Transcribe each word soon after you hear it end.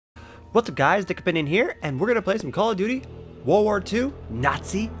What's up guys, Dick Opinion here, and we're going to play some Call of Duty World War II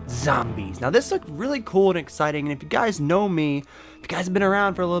Nazi Zombies. Now this looked really cool and exciting, and if you guys know me, if you guys have been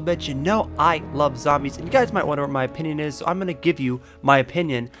around for a little bit, you know I love zombies, and you guys might wonder what my opinion is, so I'm going to give you my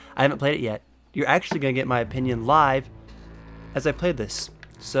opinion. I haven't played it yet. You're actually going to get my opinion live as I play this.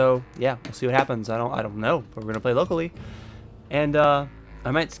 So yeah, we'll see what happens. I don't know, but we're going to play locally, and I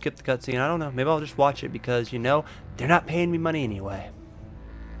might skip the cutscene. I don't know. Maybe I'll just watch it because, you know, they're not paying me money anyway.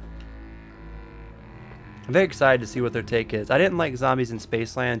 I'm very excited to see what their take is. I didn't like Zombies in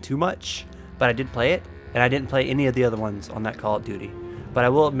Spaceland too much, but I did play it, and I didn't play any of the other ones on that Call of Duty. But I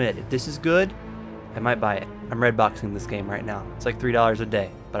will admit, if this is good, I might buy it. I'm red boxing this game right now. It's like $3 a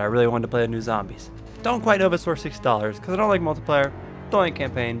day, but I really wanted to play the new Zombies. Don't quite know if it's worth $6, because I don't like multiplayer, don't like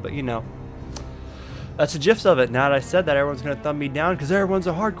campaign, but you know. That's the gist of it. Now that I said that, everyone's going to thumb me down, because everyone's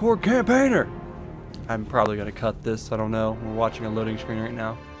a hardcore campaigner. I'm probably going to cut this, I don't know. We're watching a loading screen right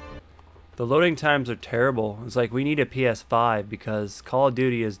now. The loading times are terrible. It's like we need a PS5 because Call of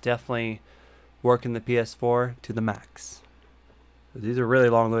Duty is definitely working the PS4 to the max. These are really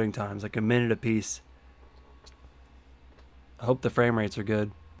long loading times, like a minute a piece. I hope the frame rates are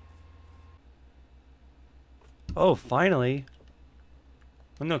good. Oh, finally.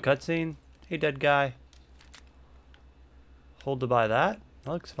 Oh, no cutscene. Hey, dead guy. Hold to buy that.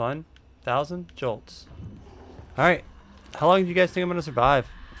 That looks fun. 1,000 jolts. Alright. How long do you guys think I'm going to survive?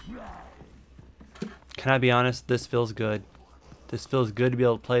 Can I be honest? This feels good. This feels good to be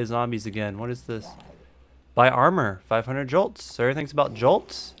able to play zombies again. What is this? Buy armor. 500 jolts. So everything's about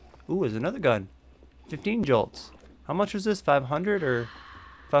jolts? Ooh, there's another gun. 15 jolts. How much was this? 500 or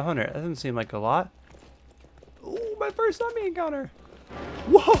 500? That doesn't seem like a lot. Ooh, my first zombie encounter.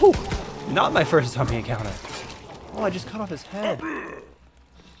 Whoa! Not my first zombie encounter. Oh, I just cut off his head.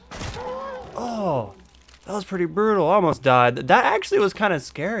 Oh. That was pretty brutal. I almost died. That actually was kind of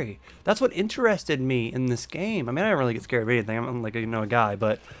scary. That's what interested me in this game. I mean, I don't really get scared of anything. I'm like, you know, a guy,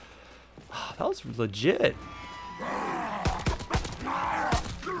 but that was legit. Damn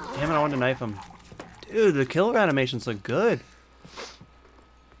it, I wanted to knife him. Dude, the killer animations look good.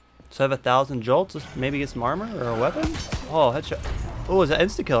 So I have 1,000 jolts. Let's maybe get some armor or a weapon. Oh, headshot. Oh, is that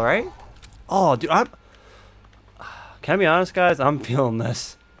insta kill, right? Oh, dude, can I be honest, guys? I'm feeling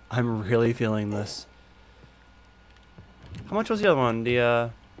this. I'm really feeling this. How much was the other one?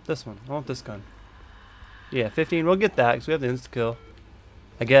 This one. I want this gun. Yeah, 15. We'll get that because we have the insta-kill.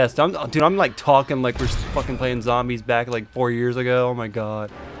 I guess. Dude, I'm like talking like we're fucking playing zombies back like 4 years ago. Oh my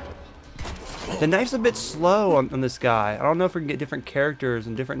god. The knife's a bit slow on this guy. I don't know if we can get different characters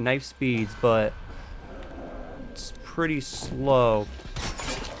and different knife speeds, but it's pretty slow.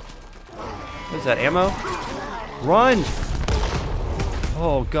 What is that, ammo? Run!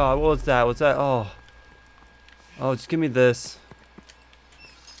 Oh god, what was that? What's that? Oh. Oh, just give me this.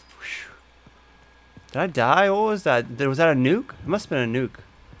 Whew. Did I die? What was that? Was that a nuke? It must have been a nuke.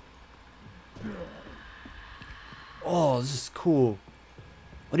 Oh, this is cool.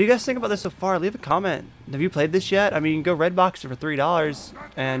 What do you guys think about this so far? Leave a comment. Have you played this yet? I mean, you can go Redbox it for $3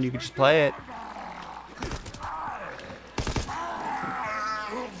 and you can just play it.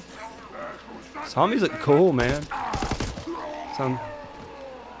 Zombies look cool, man. Some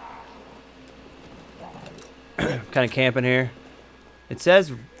kind of camping here. It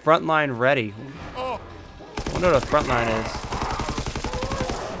says frontline ready. I wonder what a frontline is.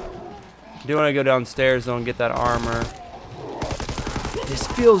 I do want to go downstairs though and get that armor. This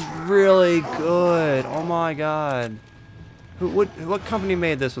feels really good. Oh my god. What company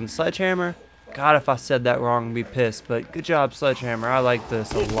made this one? Sledgehammer? God, if I said that wrong, I'd be pissed. But good job, Sledgehammer. I like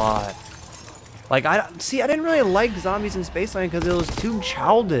this a lot. Like, I didn't really like Zombies in Spaceland because it was too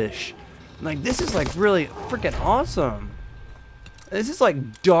childish. Like, this is like really freaking awesome. This is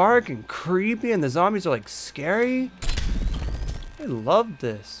like dark and creepy and the zombies are like scary. I love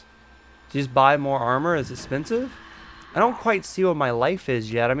this. Just buy more armor. Is expensive? I don't quite see what my life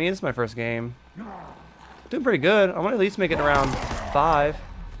is yet. I mean, it's my first game. Doing pretty good. I want to at least make it around 5.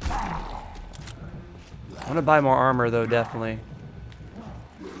 I want to buy more armor though, definitely.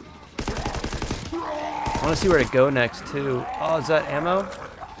 I want to see where to go next too. Oh, is that ammo?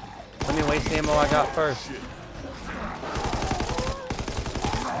 Let me waste the ammo I got first.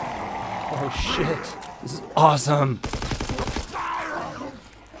 Oh shit. This is awesome.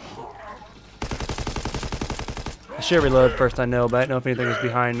 I should reload first, I know, but I didn't know if anything was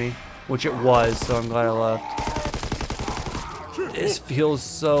behind me. Which it was, so I'm glad I left. This feels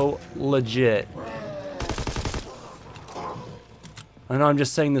so legit. I know I'm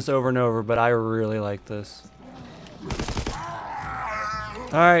just saying this over and over, but I really like this.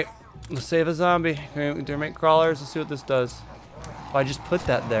 Alright. Let's save a zombie. Can we make crawlers? Let's see what this does. Oh, I just put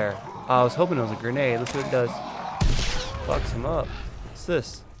that there. I was hoping it was a grenade. Let's see what it does. Fucks him up. What's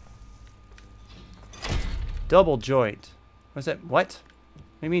this? Double joint. What's that? What?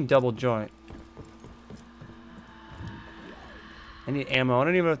 What do you mean double joint? I need ammo. I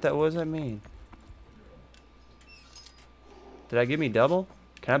don't even know what that was. What does that mean? Did I give me double?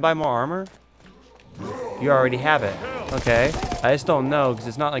 Can I buy more armor? You already have it. Okay. I just don't know because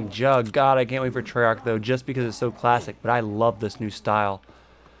it's not like Jug. God, I can't wait for Treyarch though, just because it's so classic. But I love this new style.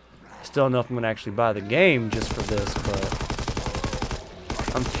 I still don't know if I'm gonna actually buy the game just for this, but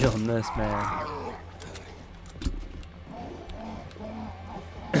I'm feeling this, man.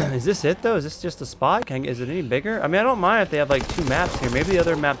 Is this it though? Is this just a spot? Is it any bigger? I mean, I don't mind if they have like 2 maps here. Maybe the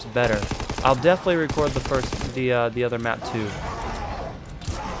other map's better. I'll definitely record the other map too.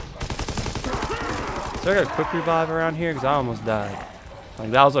 So I got a quick revive around here because I almost died.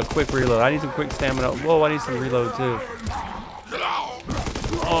 Like that was a quick reload. I need some quick stamina. Whoa, I need some reload too.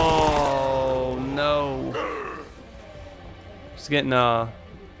 Oh no! It's getting a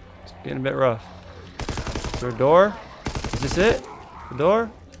bit rough. Is there a door? Is this it? The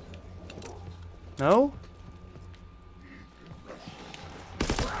door? No?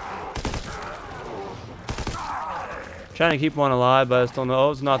 Trying to keep one alive, but I just don't know.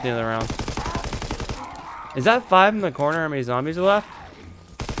 Oh, it's not the end of the round. Is that 5 in the corner? How many zombies are left?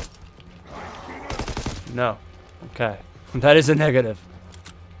 No. Okay. That is a negative.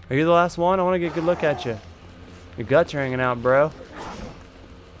 Are you the last one? I want to get a good look at you. Your guts are hanging out, bro.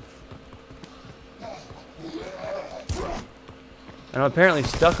 And I'm apparently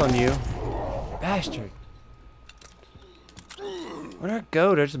stuck on you. Bastard. Where do I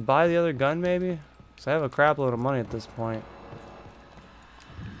go? Do I just buy the other gun, maybe? Because I have a crap load of money at this point.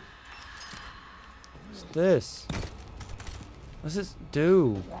 What's this? What's this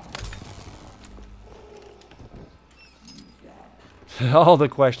do? All the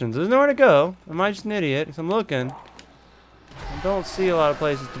questions. There's nowhere to go. Am I just an idiot? Because I'm looking. I don't see a lot of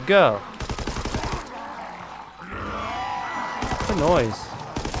places to go. What's the noise?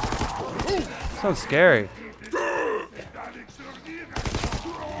 Sounds scary.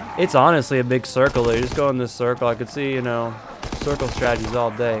 It's honestly a big circle. They just go in this circle. I could see, you know, circle strategies all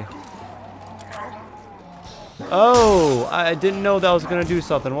day. Oh, I didn't know that was gonna do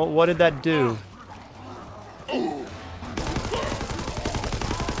something. What did that do?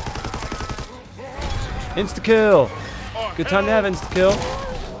 Insta-kill. Good time to have insta-kill.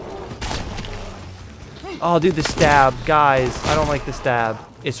 Oh, dude, the stab. Guys, I don't like the stab.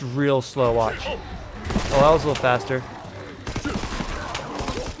 It's real slow. Watch. Oh, that was a little faster.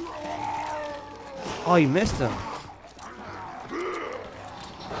 Oh, you missed him.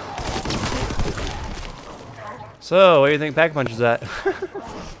 So, what do you think Pack Punch is at?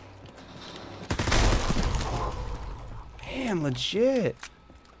 Man, legit.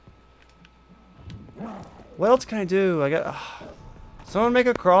 What else can I do? I got. Someone make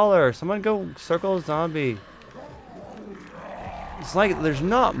a crawler. Someone go circle a zombie. It's like there's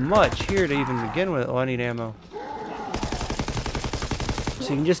not much here to even begin with. Oh, I need ammo. So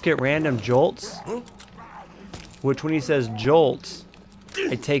you can just get random jolts. Which, when he says jolts,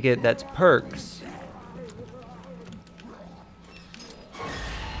 I take it that's perks.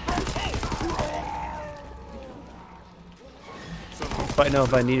 I don't know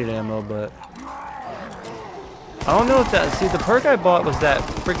if I needed ammo, but I don't know if that. See, the perk I bought was that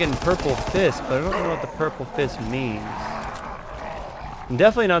friggin' purple fist, but I don't know what the purple fist means. I'm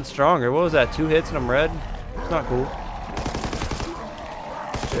definitely not stronger. What was that? 2 hits and I'm red? It's not cool.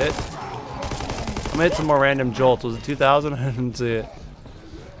 Shit. I'm gonna hit some more random jolts. Was it 2,000? I didn't see it.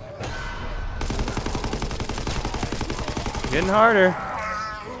 Getting harder.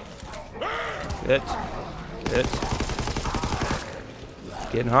 Hit. Hit.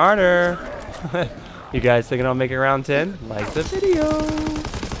 Getting harder. You guys thinking I'll make it round 10? Like the video.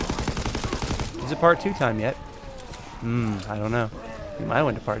 Is it part 2 time yet? I don't know. We might have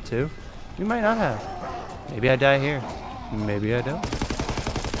went to part 2. We might not have. Maybe I die here. Maybe I don't.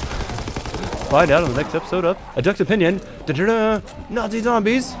 Find out on the next episode of A Duck's Opinion. Da-da-da! Nazi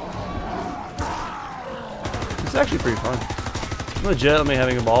zombies! It's actually pretty fun. I'm legitimately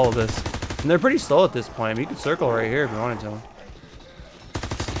having a ball of this. And they're pretty slow at this point. I mean, you could circle right here if you wanted to.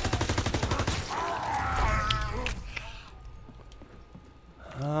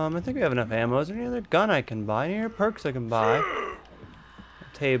 I think we have enough ammo. Is there any other gun I can buy? Any other perks I can buy?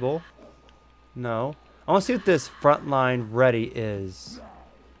 A table. No. I want to see what this frontline ready is.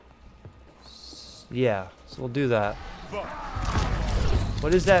 Yeah, so we'll do that.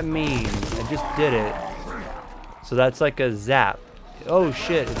 What does that mean? I just did it. So that's like a zap. Oh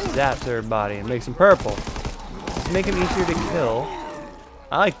shit, it zaps everybody and makes them purple. Let's make them easier to kill.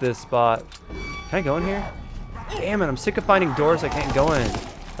 I like this spot. Can I go in here? Damn it, I'm sick of finding doors I can't go in.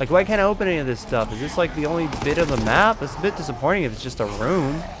 Like, why can't I open any of this stuff? Is this like the only bit of the map? It's a bit disappointing if it's just a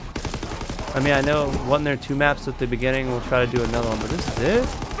room. I mean, I know wasn't there 2 maps at the beginning. We'll try to do another one, but this is it?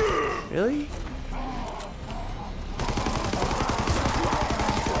 Really?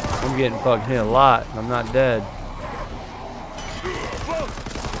 I'm getting fucked hit a lot, and I'm not dead.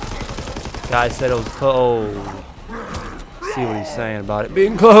 Guy said it was cold. See what he's saying about it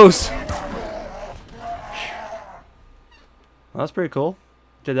being close. Well, that's pretty cool.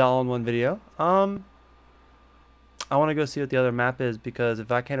 Did that all in one video. I want to go see what the other map is, because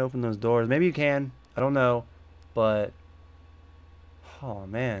if I can't open those doors, maybe you can. I don't know, but oh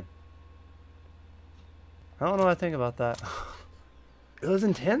man, I don't know what I think about that. It was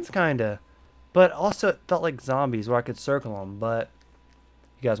intense, kinda, but also it felt like zombies where I could circle them. But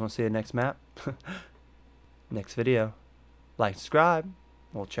you guys want to see the next map? Next video. Like, subscribe.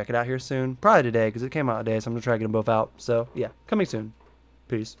 We'll check it out here soon. Probably today, because it came out today, so I'm gonna try to get them both out. So yeah, coming soon.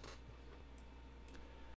 Peace.